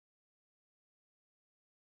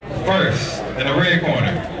First, in the red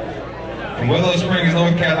corner, from Willow Springs,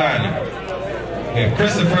 North Carolina, we have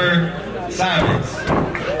Christopher Simmons.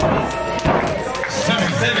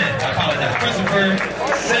 Simmons, I apologize. Christopher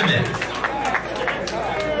Simmons.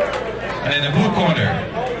 And in the blue corner,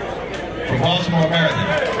 from Baltimore, Maryland,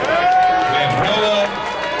 we have Noah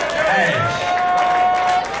Ashe.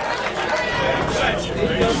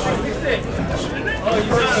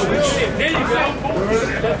 There you go.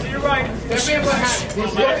 To your right. Step in behind.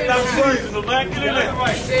 Stop freezing. The back in there.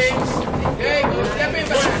 There you go. Step in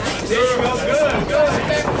behind. There you go. Good. Good.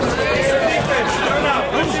 Turn out.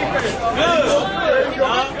 Good defense.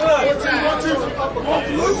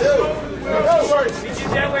 Good.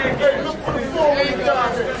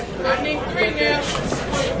 I need 3 now.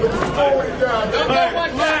 Don't go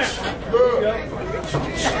one time.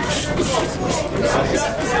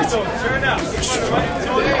 Turn out.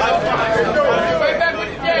 Right back with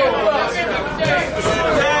the jab.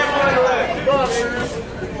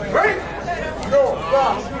 Ready? No,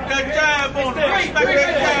 box. That jab on it. Respect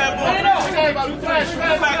that jab on it.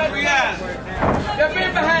 Back 3 eyes. Step in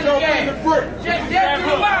behind the jab. Jab to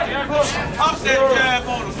the body. Pop that jab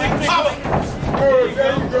on him. Pop it. Good,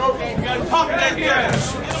 there you go. Pop that jab.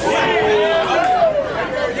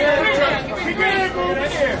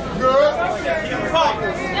 Good. Pop.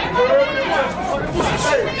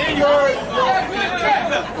 Hey, good. Good.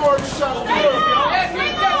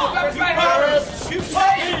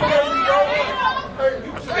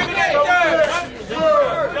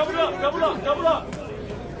 Double up.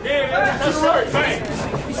 Yeah, that's right.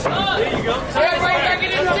 There you go. Jab right back in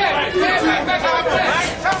the jab. Jab right back in the jab.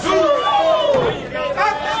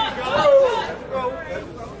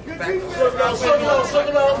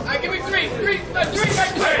 Give me 3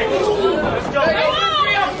 right there. Let's go.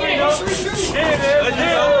 3 on 3. There it is. Pick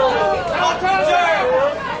it up.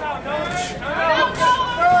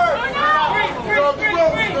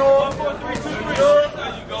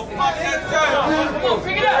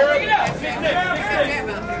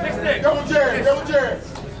 Double jab. Double jab.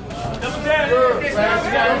 Double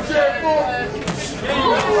jab full.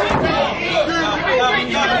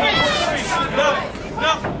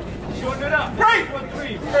 Shorten it up. Break.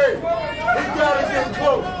 Hey, he got to get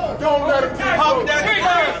close. Don't let him get close.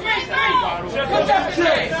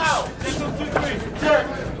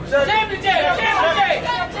 Jab the jab.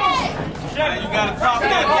 You gotta top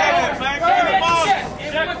that jab, man. Keep him on.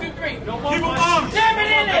 1, 2, 3. Keep him on. Jab it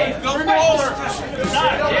in there. Go forward.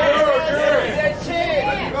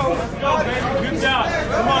 Go, baby. Good job.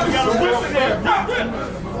 Come on, we got a whip in there.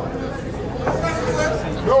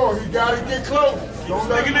 No, you gotta get close. Don't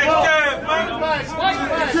let him that go. jab, man.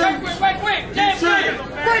 Wait.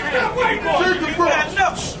 Keep that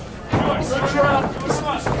up. Good try.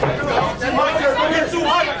 Get too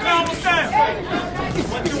hot, calm us down.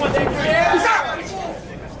 1, 2, 1, 2, 3.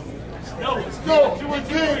 No, you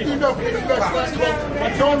can't do nothing in the best last close.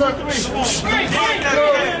 Don't let him go.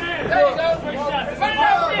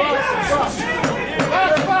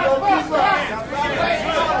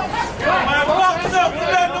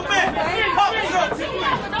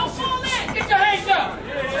 Get your hands up.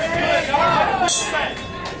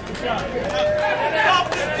 Pop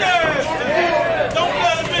the jab. Don't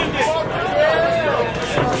let him in there.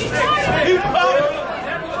 Keep popping.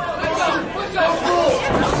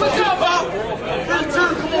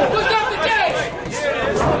 Push up the jab.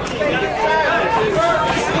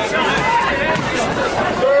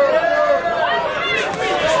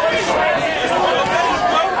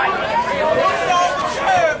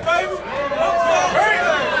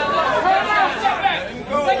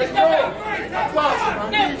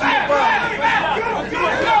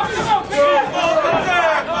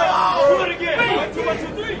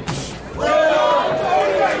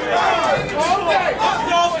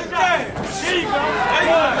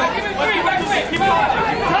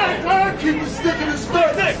 Keep the stick in his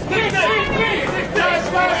face.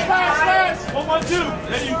 Smash. 1, 1, 2.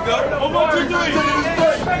 There you go. 1, 1, 2, 3. Stick in his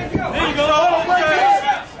face. There you go.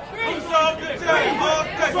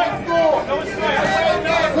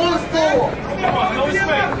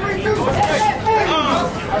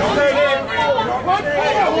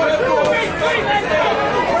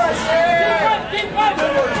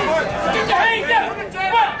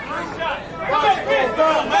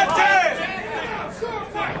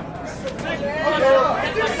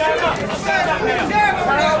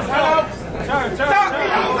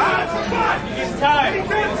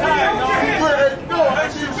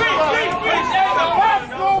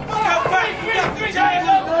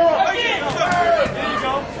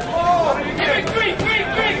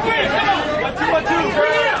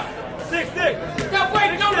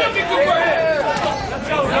 Let's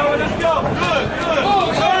go.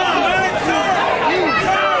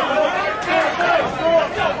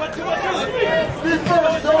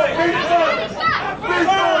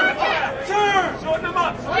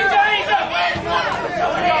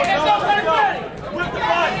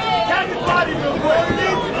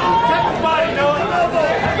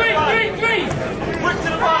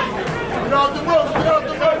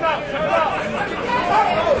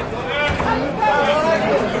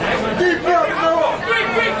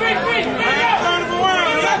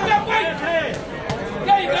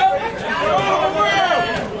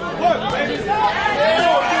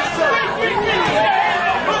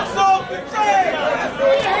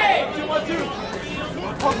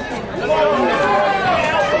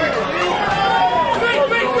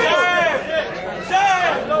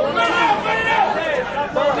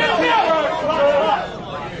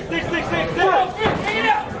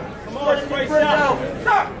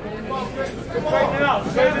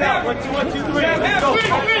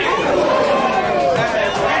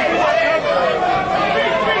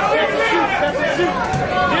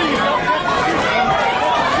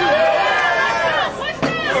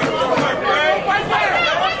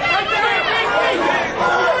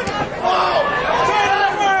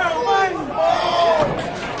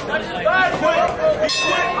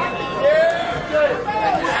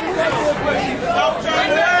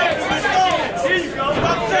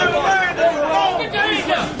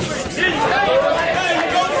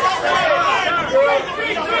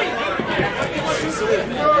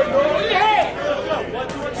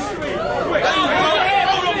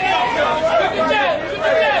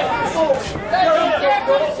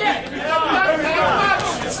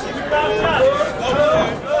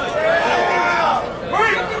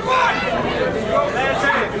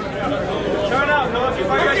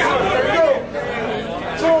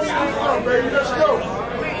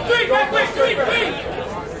 We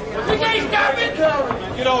can't stop it.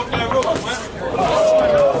 Get off that rope, man.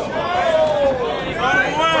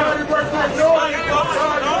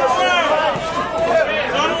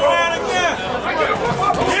 Run around. Again.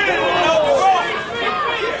 Get it off the rope.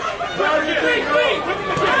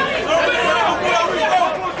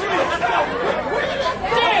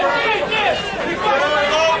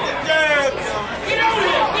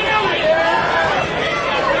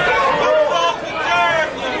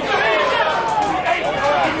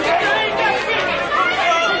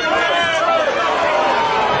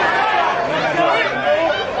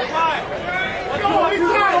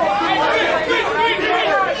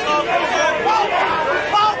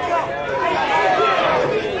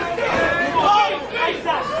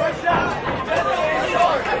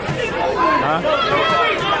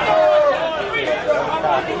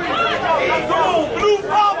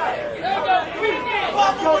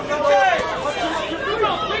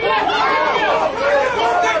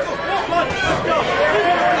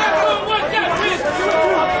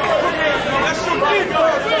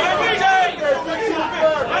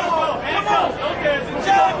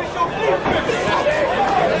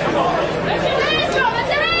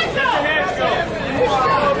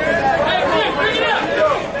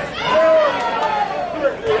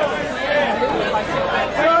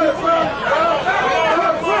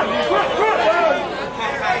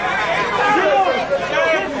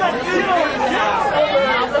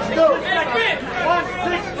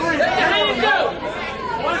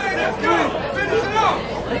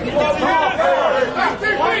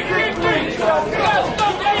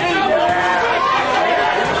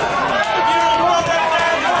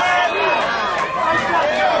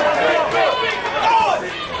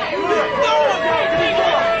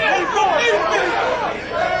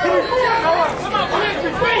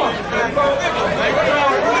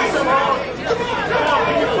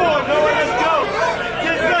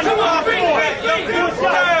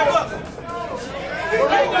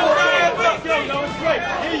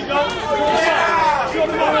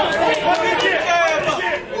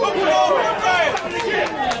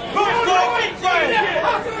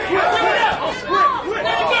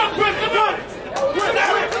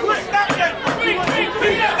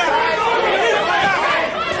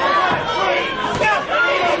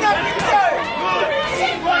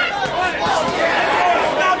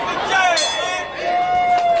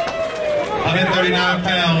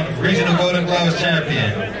 Regional Golden Gloves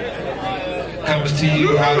champion comes to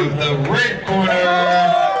you out of the red corner,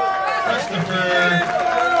 Christopher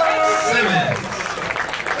Simmons,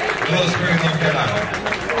 Willow Springs, North Carolina.